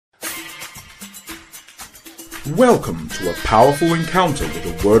Welcome to a powerful encounter with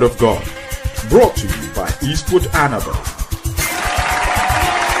the Word of God, brought to you by Eastwood Annabelle.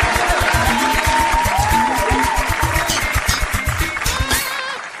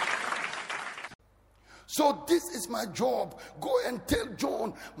 So this is my job. Go and tell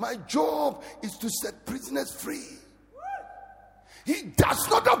John, my job is to set prisoners free. He does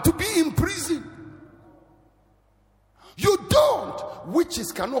not have to be in prison. You don't.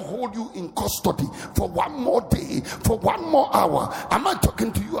 Witches cannot hold you in custody for one more day, for one more hour. Am I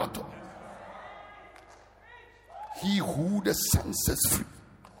talking to you at all? He who the Son sets free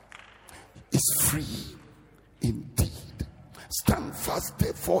is free indeed. Stand fast,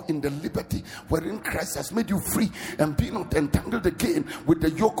 therefore, in the liberty wherein Christ has made you free, and be not entangled again with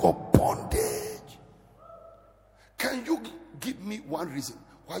the yoke of bondage. Can you give me one reason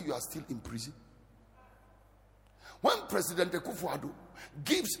why you are still in prison? When President Akufo-Addo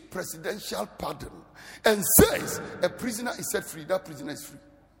gives presidential pardon and says a prisoner is set free, that prisoner is free.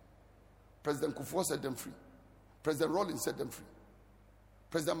 President Kufuor set them free. President Rawlings set them free.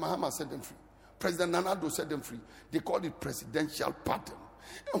 President Mahama set them free. President Nana Addo set them free. They call it presidential pardon.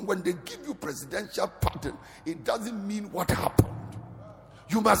 And when they give you presidential pardon, it doesn't mean what happened.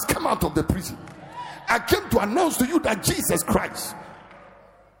 You must come out of the prison. I came to announce to you that Jesus Christ,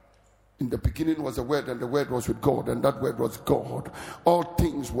 in the beginning was the Word, and the Word was with God, and that Word was God. All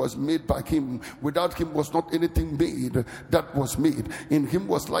things was made by him. Without him was not anything made that was made. In him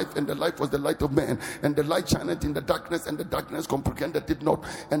was life, and the life was the light of man. And the light shined in the darkness, and the darkness comprehended it not.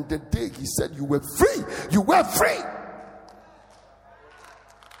 And the day he said you were free, you were free.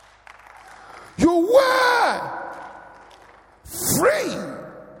 You were free.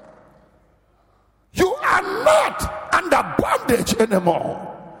 You are not under bondage anymore.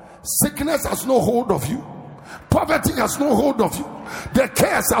 Sickness has no hold of you. Poverty has no hold of you. The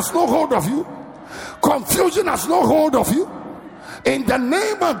curse has no hold of you. Confusion has no hold of you. In the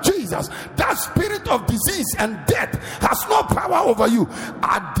name of Jesus, that spirit of disease and death has no power over you.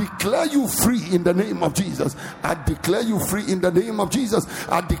 I declare you free in the name of Jesus. I declare you free in the name of Jesus.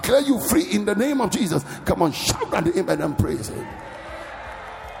 I declare you free in the name of Jesus. Come on, shout at him and praise him.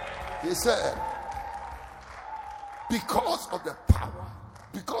 He said, because of the power,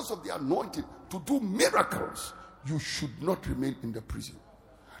 because of the anointing to do miracles, you should not remain in the prison.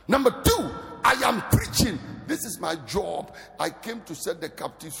 Number two, I am preaching. This is my job. I came to set the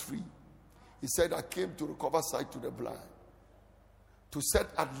captives free. He said, I came to recover sight to the blind, to set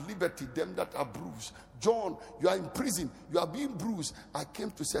at liberty them that are bruised. John, you are in prison. You are being bruised. I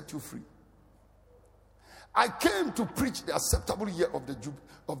came to set you free. I came to preach the acceptable year of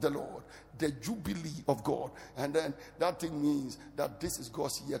the Lord, the jubilee of God. And then that thing means that this is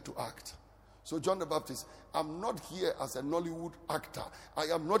God's year to act. So John the Baptist, I'm not here as a Nollywood actor. I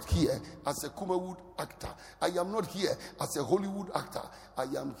am not here as a Kumawood actor. I am not here as a Hollywood actor. I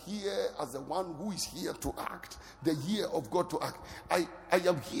am here as the one who is here to act, the year of God to act. I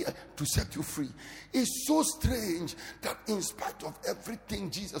am here to set you free. It's so strange that in spite of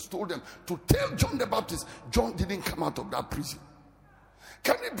everything Jesus told them to tell John the Baptist, John didn't come out of that prison.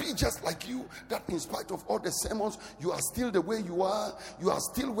 Can it be just like you, that in spite of all the sermons, you are still the way you are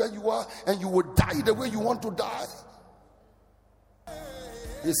still where you are, and you will die the way you want to die?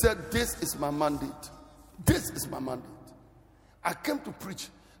 He said, this is my mandate. This is my mandate. I came to preach.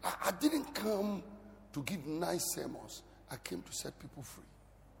 I didn't come to give nice sermons. I came to set people free.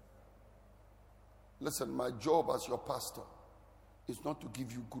 Listen, my job as your pastor is not to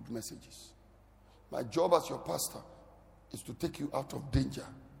give you good messages. My job as your pastor is to take you out of danger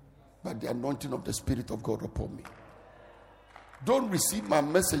by the anointing of the Spirit of God upon me. Don't receive my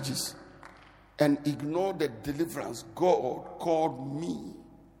messages and ignore the deliverance God called me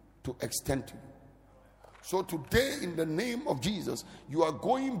to extend to you. So today, in the name of Jesus, you are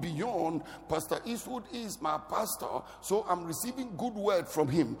going beyond. Pastor Eastwood is my pastor, so I'm receiving good word from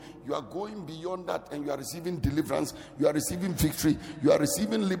him. You are going beyond that, and you are receiving deliverance. You are receiving victory. You are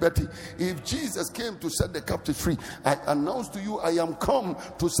receiving liberty. If Jesus came to set the captives free, I announce to you, I am come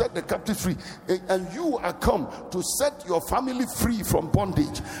to set the captives free, and you are come to set your family free from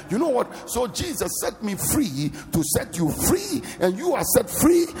bondage. You know what? So Jesus set me free to set you free, and you are set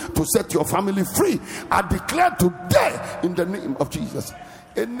free to set your family free. I declare today in the name of Jesus,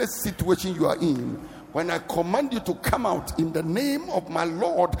 any situation you are in, when I command you to come out in the name of my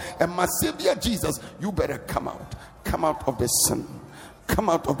Lord and my Savior Jesus, you better come out. Come out of the sin. Come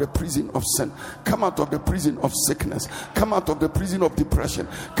out of the prison of sin. Come out of the prison of sickness. Come out of the prison of depression.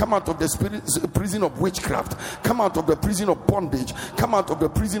 Come out of the prison of witchcraft. Come out of the prison of bondage. Come out of the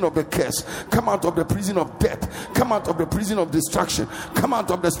prison of the curse. Come out of the prison of death. Come out of the prison of distraction. Come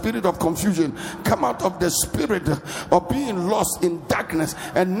out of the spirit of confusion. Come out of the spirit of being lost in darkness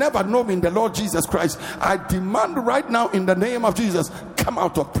and never knowing the Lord Jesus Christ. I demand right now in the name of Jesus, come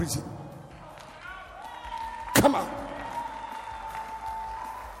out of prison. Come out.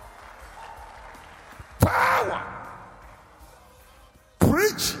 Power.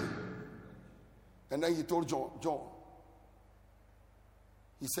 Preach. And then he told John,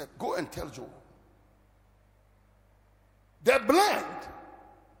 he said, go and tell John, the blind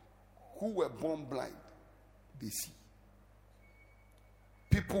who were born blind, they see.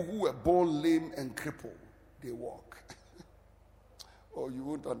 People who were born lame and crippled, they walk. Oh, you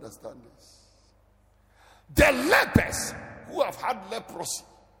won't understand this. The lepers who have had leprosy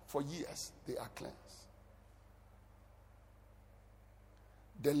for years, they are cleansed.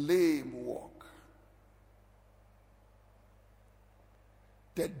 The lame walk.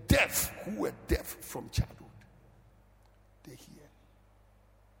 The deaf who were deaf from childhood, they hear.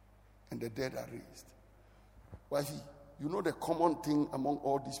 And the dead are raised. Why? You know the common thing among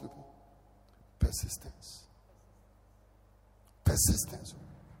all these people? Persistence. Persistence.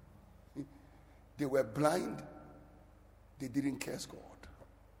 They were blind. They didn't curse God.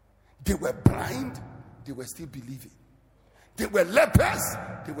 They were blind. They were still believing. They were lepers.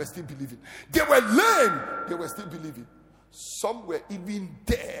 They were still believing. They were lame. They were still believing. Some were even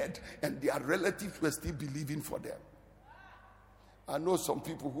dead and their relatives were still believing for them. I know some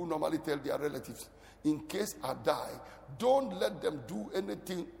people who normally tell their relatives, in case I die, don't let them do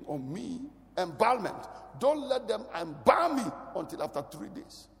anything on me. Embalmment. Don't let them embalm me until after 3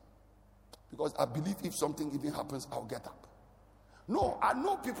 days. Because I believe if something even happens, I'll get up. No, I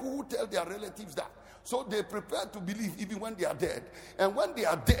know people who tell their relatives that. So they prepare to believe even when they are dead. And when they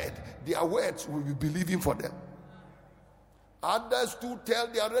are dead, their words will be believing for them. Others too tell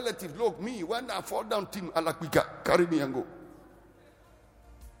their relatives, look, me, when I fall down, Tim Alakwika, carry me and go.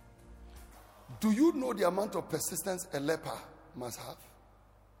 Do you know the amount of persistence a leper must have?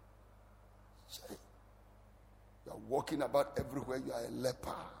 You are walking about everywhere, you are a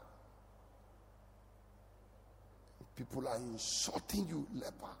leper. People are insulting you,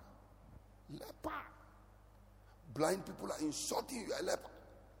 leper. Leper. Blind people are insulting you, a leper.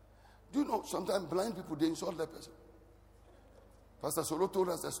 Do you know sometimes blind people, they insult lepers? Pastor Solo told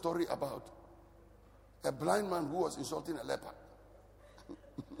us a story about a blind man who was insulting a leper.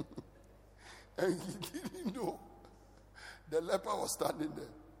 And he didn't know the leper was standing there.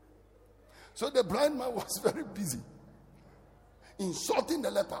 So the blind man was very busy insulting the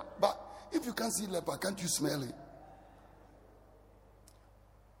leper. But if you can't see leper, can't you smell it?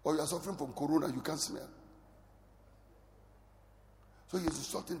 Or you are suffering from corona, you can't smell. So he's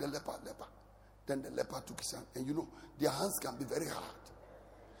insulting the leper. Then the leper took his hand. And you know, their hands can be very hard.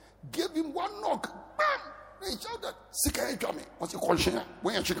 Gave him one knock. Bam! He shouted, "Sikai Tommy." What's your question?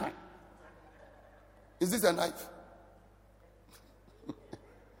 When you chicken? Is this a knife?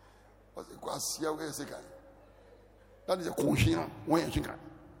 What's the question? That is a question. When you chicken?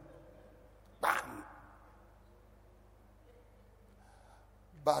 Bam!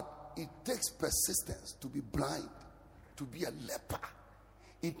 But it takes persistence to be blind, to be a leper.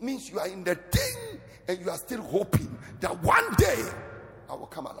 It means you are in the thing and you are still hoping that one day I will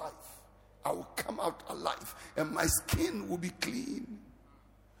come alive. I will come out alive and my skin will be clean.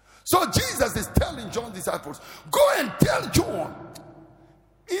 So Jesus is telling John's disciples, go and tell John,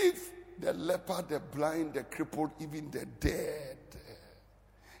 if the leper, the blind, the crippled, even the dead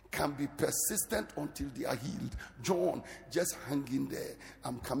can be persistent until they are healed. John, just hang in there.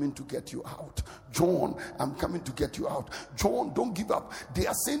 I'm coming to get you out. John, I'm coming to get you out. John, don't give up. They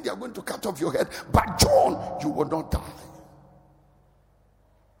are saying they are going to cut off your head, but John, you will not die.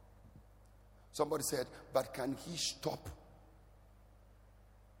 Somebody said, but can he stop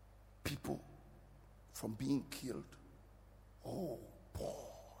people from being killed? Oh boy.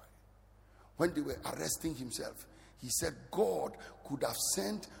 When they were arresting himself, he said, God could have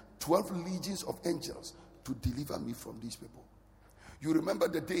sent 12 legions of angels to deliver me from these people. You remember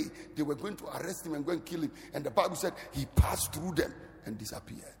the day they were going to arrest him and go and kill him, and the Bible said he passed through them and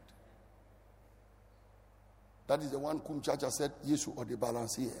disappeared. That is the one Kum Chacha said, Yesu or the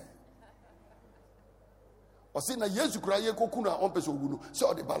balance here. Or say na Yesu kraye kokuna on peso gunu, say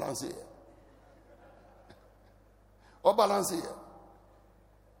or the balance here. Or balance here.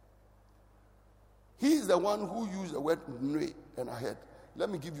 He is the one who used the word nwe and ahead. Let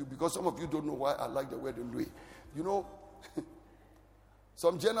me give you, because some of you don't know why I like the word nwe. You know,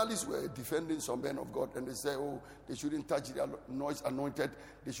 Some journalists were defending some men of God, and they say, oh, they shouldn't touch their noise anointed.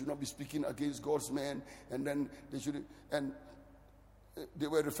 They should not be speaking against God's men. And then they shouldn't. And they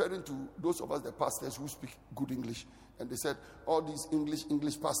were referring to those of us, the pastors who speak good English. And they said, all these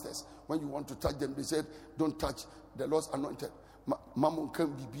English pastors, when you want to touch them, they said, don't touch the Lord's anointed. Mamun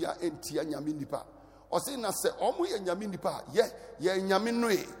can be bia entia nyamin nipa. Or say na se omu ye nyamin nipa. Ye nyamin no.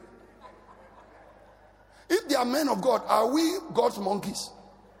 If they are men of God, are we God's monkeys?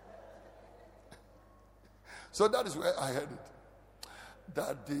 So that is where I heard it.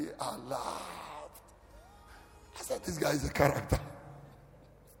 That they are loved. I said, this guy is a character.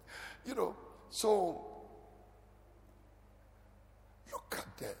 So look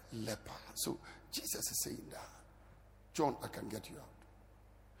at the leper. So Jesus is saying that, John, I can get you out.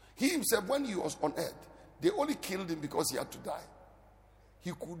 He himself, when he was on earth, they only killed him because he had to die.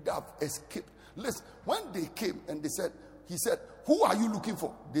 He could have escaped. Listen, when they came and he said, who are you looking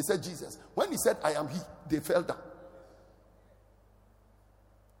for? They said, Jesus. When he said, I am he, they fell down.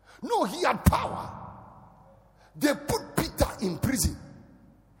 No, he had power. They put Peter in prison.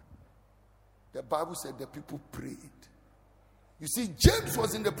 The Bible said the people prayed. You see, James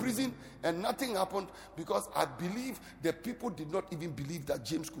was in the prison and nothing happened because I believe the people did not even believe that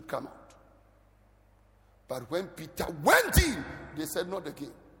James could come out. But when Peter went in, they said, not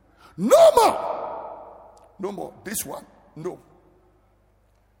again. No more. No more. This one, no.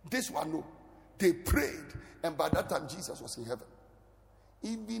 This one, no. They prayed. And by that time, Jesus was in heaven.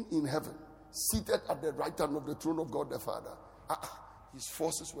 Even in heaven, seated at the right hand of the throne of God the Father, his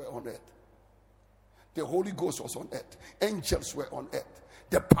forces were on earth. The Holy Ghost was on earth. Angels were on earth.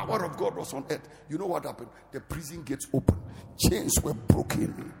 The power of God was on earth. You know what happened? The prison gates opened. Chains were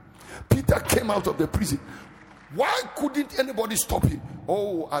broken. Peter came out of the prison. Why couldn't anybody stop him?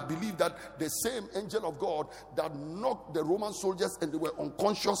 Oh, I believe that the same angel of God that knocked the Roman soldiers and they were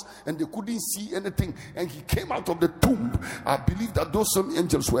unconscious and they couldn't see anything and he came out of the tomb. I believe that those same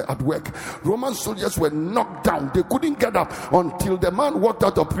angels were at work. Roman soldiers were knocked down. They couldn't get up until the man walked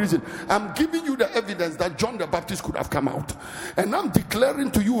out of prison. I'm giving you the evidence that John the Baptist could have come out. And I'm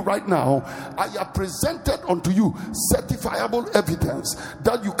declaring to you right now, I have presented unto you certifiable evidence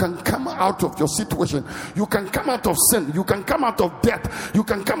that you can come out of your situation. You can come out of sin. You can come out of death. You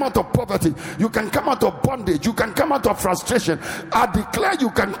can come out of poverty. You can come out of bondage. You can come out of frustration. I declare you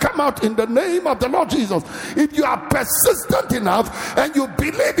can come out in the name of the Lord Jesus. If you are persistent enough and you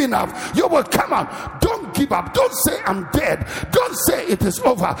believe enough, you will come out. Don't give up. Don't say I'm dead. Don't say it is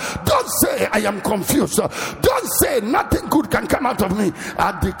over. Don't say I am confused. Don't say nothing good can come out of me.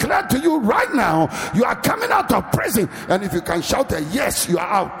 I declare to you right now, you are coming out of prison. And if you can shout a yes, you are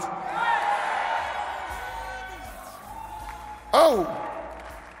out. Oh,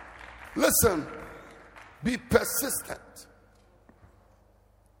 listen, be persistent.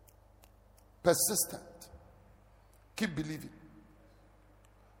 Persistent. Keep believing.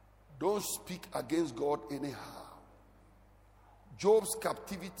 Don't speak against God anyhow. Job's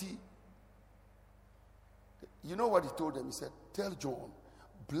captivity, you know what he told them? He said, tell John,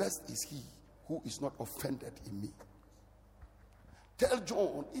 blessed is he who is not offended in me. Tell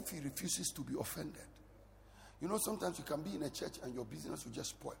John if he refuses to be offended. You know, sometimes you can be in a church and your business will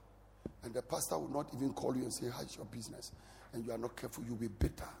just spoil. And the pastor will not even call you and say, how's your business? And you are not careful, you'll be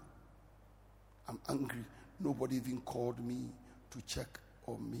bitter. I'm angry. Nobody even called me to check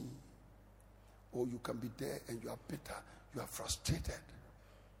on me. Or you can be there and you are bitter. You are frustrated.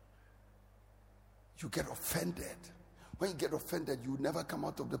 You get offended. When you get offended, you never come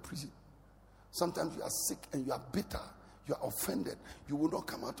out of the prison. Sometimes you are sick and you are bitter. You are offended. You will not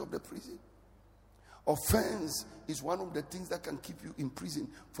come out of the prison. Offense is one of the things that can keep you in prison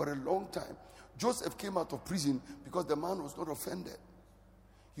for a long time. Joseph came out of prison because the man was not offended.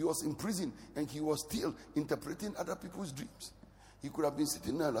 He was in prison and he was still interpreting other people's dreams. He could have been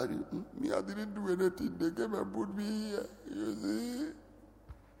sitting there like, me, I didn't do anything. They came and put me here. You see?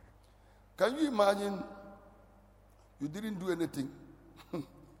 Can you imagine? You didn't do anything.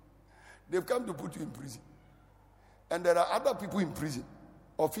 They've come to put you in prison. And there are other people in prison,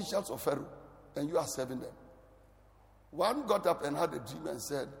 officials of Pharaoh. And you are serving them. One got up and had a dream and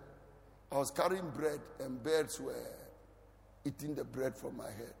said, I was carrying bread and birds were eating the bread from my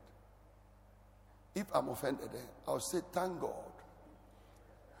head. If I'm offended, I'll say, thank God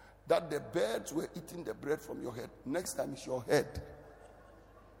that the birds were eating the bread from your head. Next time it's your head.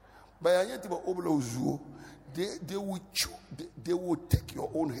 But they will chew, they will take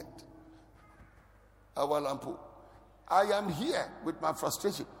your own head. I am here with my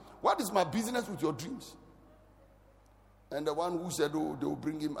frustration. What is my business with your dreams? And the one who said, oh, they will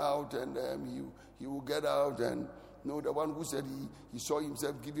bring him out and he will get out and No, the one who said he saw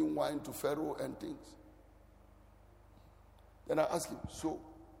himself giving wine to Pharaoh and things. Then I asked him, so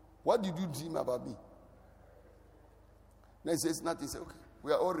what did you dream about me? Then he says nothing. He said, okay,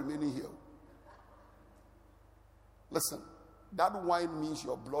 we are all remaining here. Listen, that wine means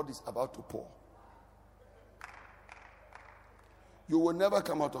your blood is about to pour. You will never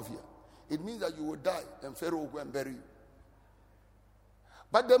come out of here. It means that you will die and Pharaoh will go and bury you.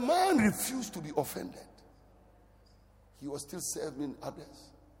 But the man refused to be offended. He was still serving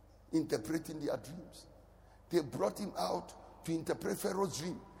others, interpreting their dreams. They brought him out to interpret Pharaoh's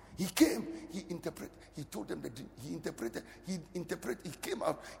dream. He came, he told them the dream. He came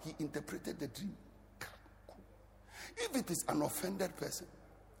out, he interpreted the dream. If it is an offended person,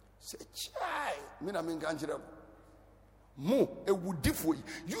 say, chai,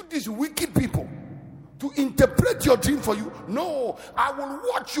 you these wicked people, to interpret your dream for you. No, I will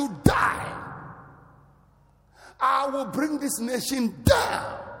watch you die. I will bring this nation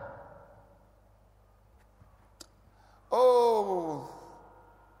down. Oh,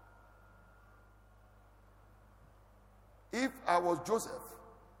 if I was Joseph,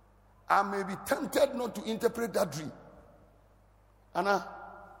 I may be tempted not to interpret that dream. Anna,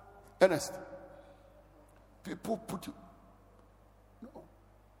 Ernest, people put you. No.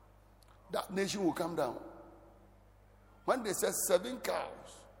 That nation will come down. When they say 7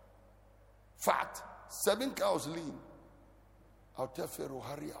 cows, fat, 7 cows lean, I'll tell Pharaoh,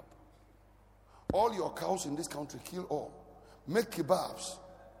 hurry up. All your cows in this country, kill all. Make kebabs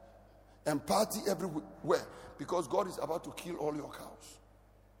and party everywhere because God is about to kill all your cows.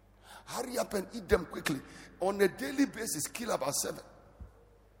 Hurry up and eat them quickly. On a daily basis, kill about 7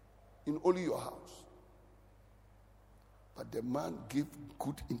 in only your house. But the man gave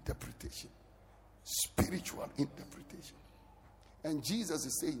good interpretation, spiritual interpretation. And Jesus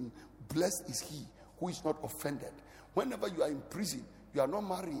is saying, blessed is he who is not offended. Whenever you are in prison, you are not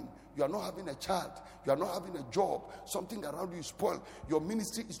marrying, you are not having a child, you are not having a job, something around you is spoiled, your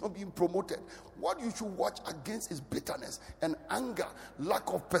ministry is not being promoted. What you should watch against is bitterness and anger,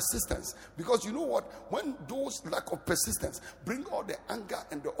 lack of persistence. Because you know what? When those lack of persistence bring all the anger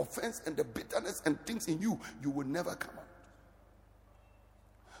and the offense and the bitterness and things in you, you will never come out.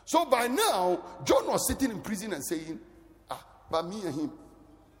 So by now, John was sitting in prison and saying, but me and him,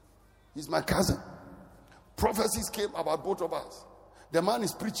 he's my cousin. Prophecies came about both of us. The man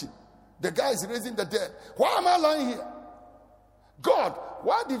is preaching. The guy is raising the dead. Why am I lying here? God,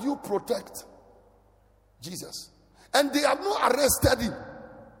 why did you protect Jesus? And they have not arrested him.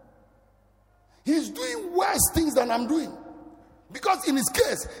 He's doing worse things than I'm doing. Because in his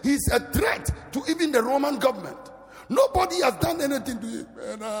case, he's a threat to even the Roman government. Nobody has done anything to him.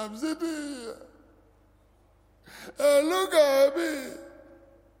 And I'm sitting here. And look at me.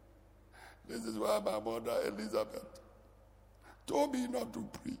 This is why my mother Elizabeth told me not to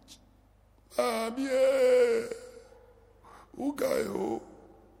preach.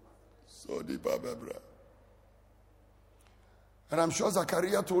 And I'm sure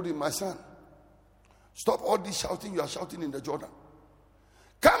Zachariah told him, my son, stop all this shouting you are shouting in the Jordan.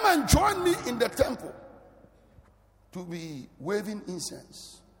 Come and join me in the temple to be waving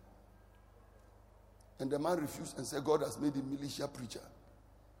incense. And the man refused and said, God has made him militia preacher.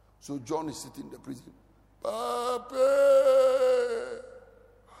 So John is sitting in the prison. Pape,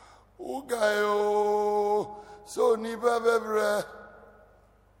 Ugayo, so nibabebre.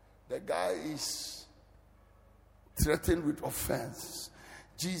 The guy is threatened with offense.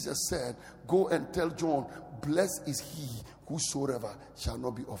 Jesus said, go and tell John, blessed is he whosoever shall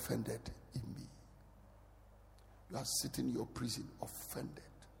not be offended in me. You are sitting in your prison offended.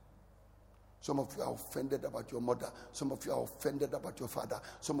 Some of you are offended about your mother. Some of you are offended about your father.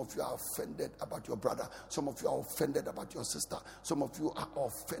 Some of you are offended about your brother. Some of you are offended about your sister. Some of you are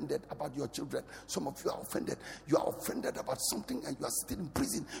offended about your children. Some of you are offended. You are offended about something and you are sitting in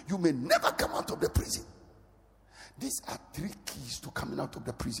prison. You may never come out of the prison. These are 3 keys to coming out of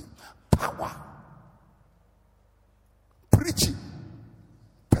the prison. Power, preaching,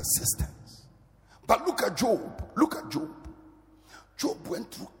 persistence. But look at Job. Look at Job. Job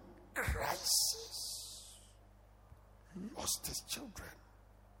went through crisis, lost his children,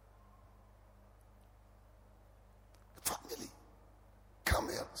 family,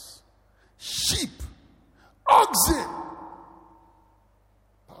 camels, sheep, oxen.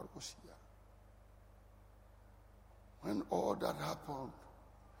 When all that happened,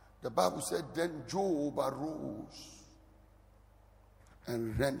 the Bible said, then Job arose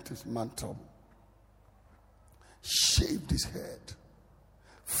and rent his mantle, shaved his head,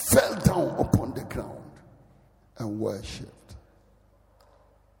 fell down upon the ground and worshipped.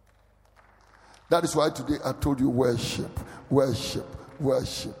 That is why today I told you worship, worship,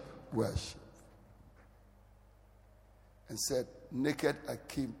 worship, worship. And said, naked I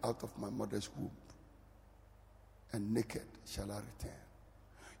came out of my mother's womb, and naked shall I return.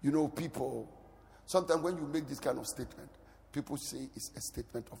 You know, people, sometimes when you make this kind of statement, people say it's a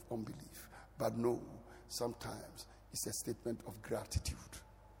statement of unbelief. But no, sometimes it's a statement of gratitude.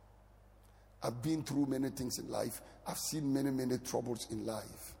 I've been through many things in life. I've seen many, many troubles in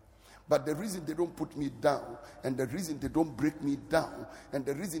life. But the reason they don't put me down, and the reason they don't break me down, and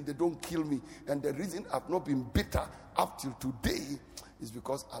the reason they don't kill me, and the reason I've not been bitter up till today is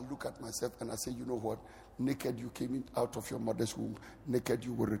because I look at myself and I say, you know what? Naked you came out of your mother's womb, naked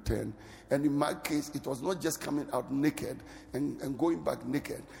you will return. And in my case, it was not just coming out naked and going back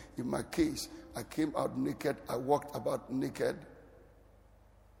naked. In my case, I came out naked, I walked about naked,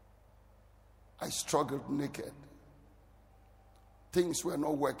 I struggled naked. Things were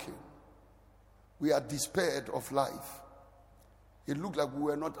not working. We are despaired of life. It looked like we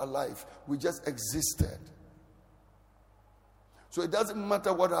were not alive. We just existed. So it doesn't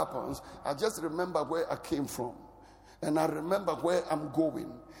matter what happens. I just remember where I came from. And I remember where I'm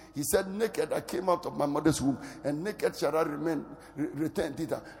going. He said, naked I came out of my mother's womb, and naked shall I return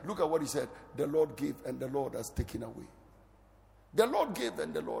thither. Look at what he said. The Lord gave and the Lord has taken away. The Lord gave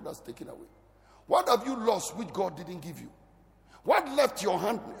and the Lord has taken away. What have you lost which God didn't give you? What left your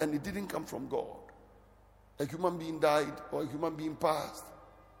hand and it didn't come from God? A human being died or a human being passed.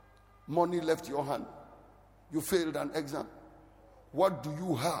 Money left your hand. You failed an exam. What do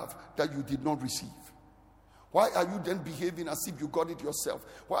you have that you did not receive? Why are you then behaving as if you got it yourself?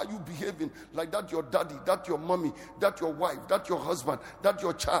 Why are you behaving like that your daddy, that your mommy, that your wife, that your husband, that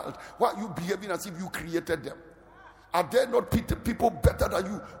your child? Why are you behaving as if you created them? Are there not people better than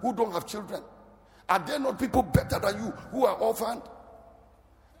you who don't have children? Are there not people better than you who are orphaned?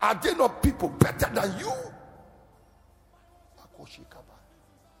 Are there not people better than you?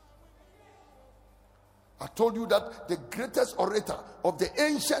 I told you that the greatest orator of the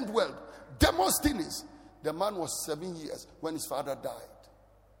ancient world, Demosthenes, the man was 7 years when his father died.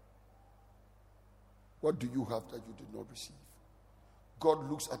 What do you have that you did not receive? God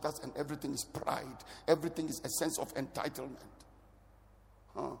looks at us and everything is pride. Everything is a sense of entitlement.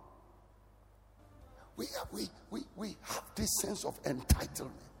 We have this sense of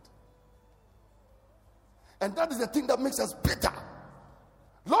entitlement. And that is the thing that makes us bitter.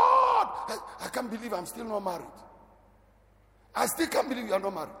 Lord, I can't believe I'm still not married. I still can't believe you are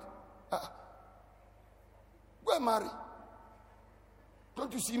not married. Go and marry.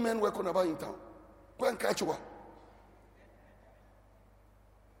 Don't you see men working about in town? Go and catch one.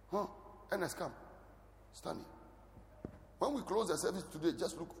 And let's come. Stand here. When we close the service today,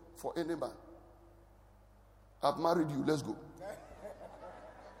 just look for any man. I've married you. Let's go.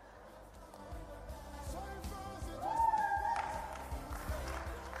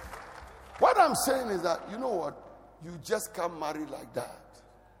 What I'm saying is that, you know what? You just can't marry like that.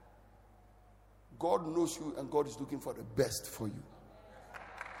 God knows you and God is looking for the best for you.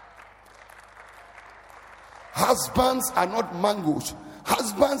 Husbands are not mangoes.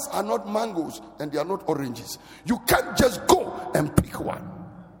 Husbands are not mangoes and they are not oranges. You can't just go and pick one.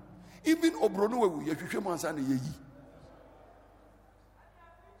 Even Obronuwe,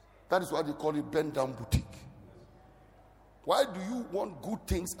 that is why they call it bend down boutique. Why do you want good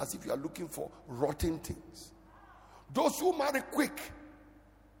things as if you are looking for rotten things? Those who marry quick,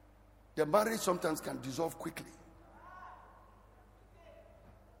 the marriage sometimes can dissolve quickly.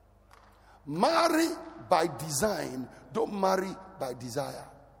 Marry by design, don't marry by desire.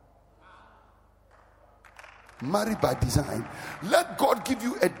 Marry by design. Let God give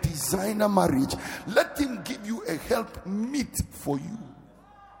you a designer marriage. Let Him give you a help meet for you.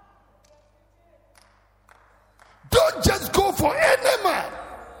 Don't just go for any man.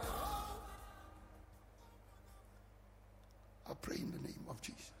 I pray in the name of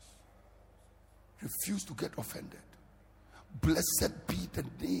Jesus. Refuse to get offended. Blessed be the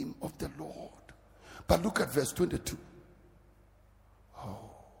name of the Lord. But look at verse 22.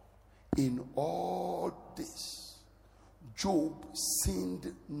 In all this, Job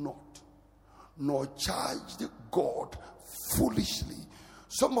sinned not, nor charged God foolishly.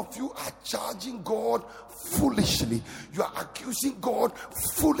 Some of you are charging God foolishly. You are accusing God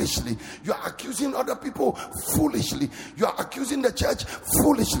foolishly. You are accusing other people foolishly. You are accusing the church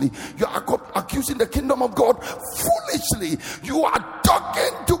foolishly. You are accusing the kingdom of God foolishly. You are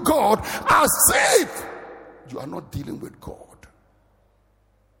talking to God as if you are not dealing with God.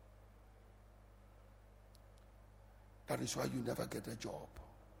 That is why you never get a job.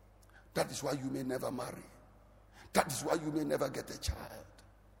 That is why you may never marry. That is why you may never get a child.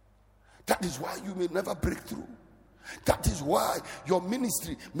 That is why you may never break through. That is why your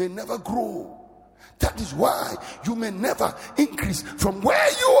ministry may never grow. That is why you may never increase from where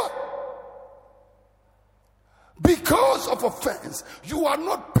you are. Because of offense, you are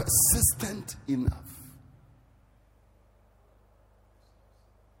not persistent enough.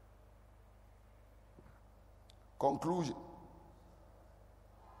 Conclusion.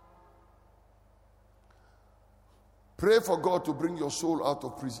 Pray for God to bring your soul out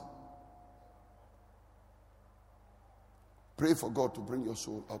of prison. Pray for God to bring your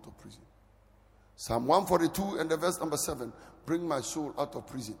soul out of prison. Psalm 142 and the verse number 7. Bring my soul out of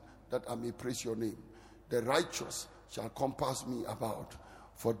prison, that I may praise your name. The righteous shall compass me about,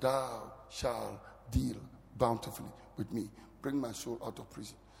 for thou shalt deal bountifully with me. Bring my soul out of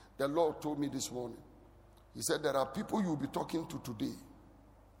prison. The Lord told me this morning. He said there are people you'll be talking to today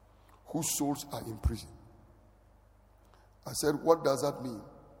whose souls are in prison. I said, what does that mean?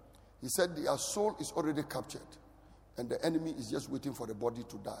 He said their soul is already captured and the enemy is just waiting for the body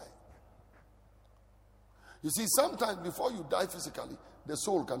to die. You see, sometimes before you die physically, the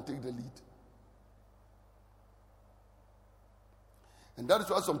soul can take the lead. And that is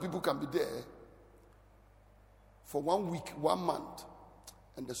why some people can be there for 1 week, 1 month,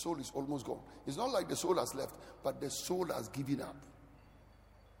 and the soul is almost gone. It's not like the soul has left, but the soul has given up.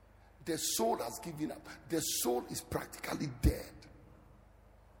 The soul has given up. The soul is practically dead.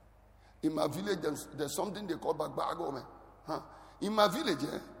 In my village, there's something they call bagbago. In my village,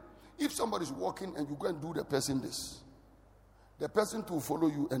 if somebody is walking and you go and do the person this, the person will follow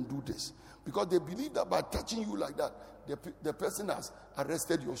you and do this. Because they believe that by touching you like that, the person has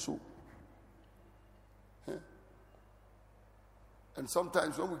arrested your soul. And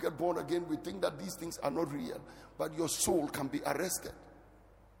sometimes when we get born again, we think that these things are not real. But your soul can be arrested.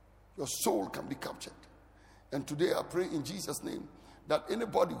 Your soul can be captured. And today I pray in Jesus' name that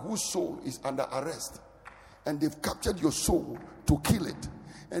anybody whose soul is under arrest and they've captured your soul to kill it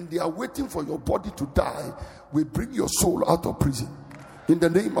and they are waiting for your body to die, we bring your soul out of prison. In the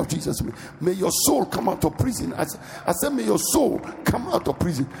name of Jesus, may your soul come out of prison. I said, may your soul come out of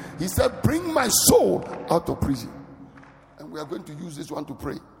prison. He said, bring my soul out of prison. And we are going to use this one to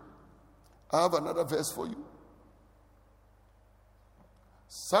pray. I have another verse for you.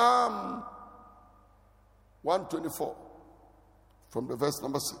 Psalm 124 from the verse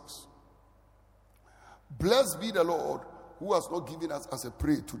number 6. Blessed be the Lord who has not given us as a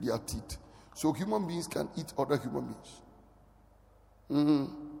prey to their teeth, so human beings can eat other human beings.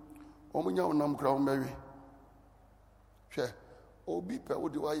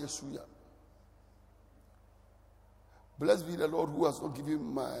 Blessed be the Lord who has not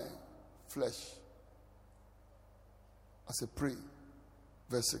given my flesh as a prey,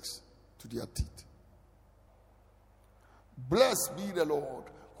 verse 6, to their teeth. Blessed be the Lord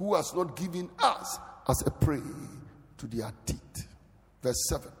who has not given us as a prey to their teeth, verse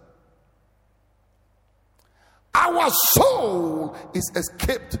 7. Our soul is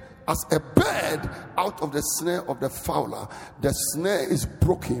escaped as a bird out of the snare of the fowler. The snare is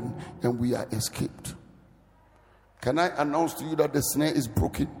broken and we are escaped. Can I announce to you that the snare is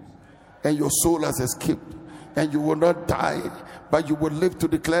broken and your soul has escaped and you will not die, but you will live to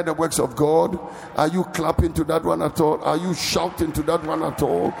declare the works of God? Are you clapping to that one at all? Are you shouting to that one at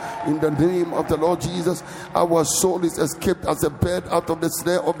all? In the name of the Lord Jesus, our soul is escaped as a bird out of the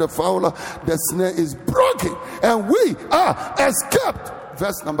snare of the fowler. The snare is broken and we are escaped.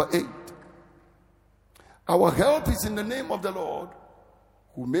 Verse number 8. Our help is in the name of the Lord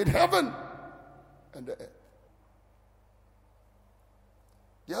who made heaven and the earth.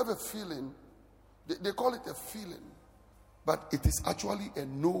 You have a feeling. They call it a feeling, but it is actually a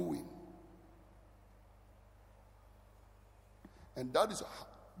knowing. And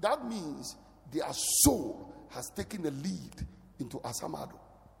that means their soul has taken a lead into Asamado.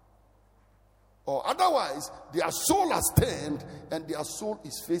 Or otherwise, their soul has turned and their soul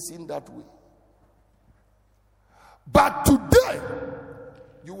is facing that way. But today,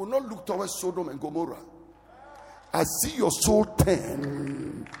 you will not look towards Sodom and Gomorrah. I see your soul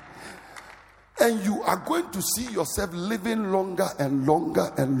turn. And you are going to see yourself living longer and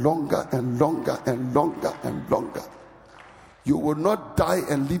longer and longer and longer and longer and longer. You will not die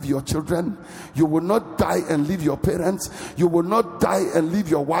and leave your children. You will not die and leave your parents. You will not die and leave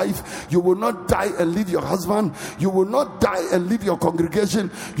your wife. You will not die and leave your husband. You will not die and leave your congregation.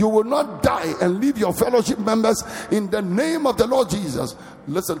 You will not die and leave your fellowship members in the name of the Lord Jesus.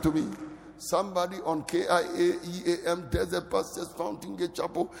 Listen to me. Somebody on KIAEAM, Desert Pastors, Fountain Gate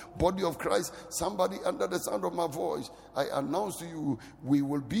Chapel, Body of Christ, somebody under the sound of my voice, I announce to you, we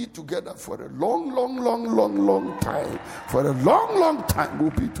will be together for a long, long, long, long, long time. For a long, long time,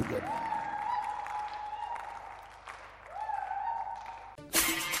 we'll be together.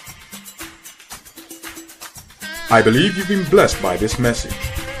 I believe you've been blessed by this message.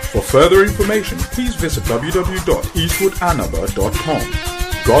 For further information, please visit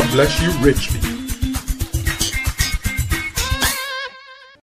www.eastwoodanaba.com. God bless you richly.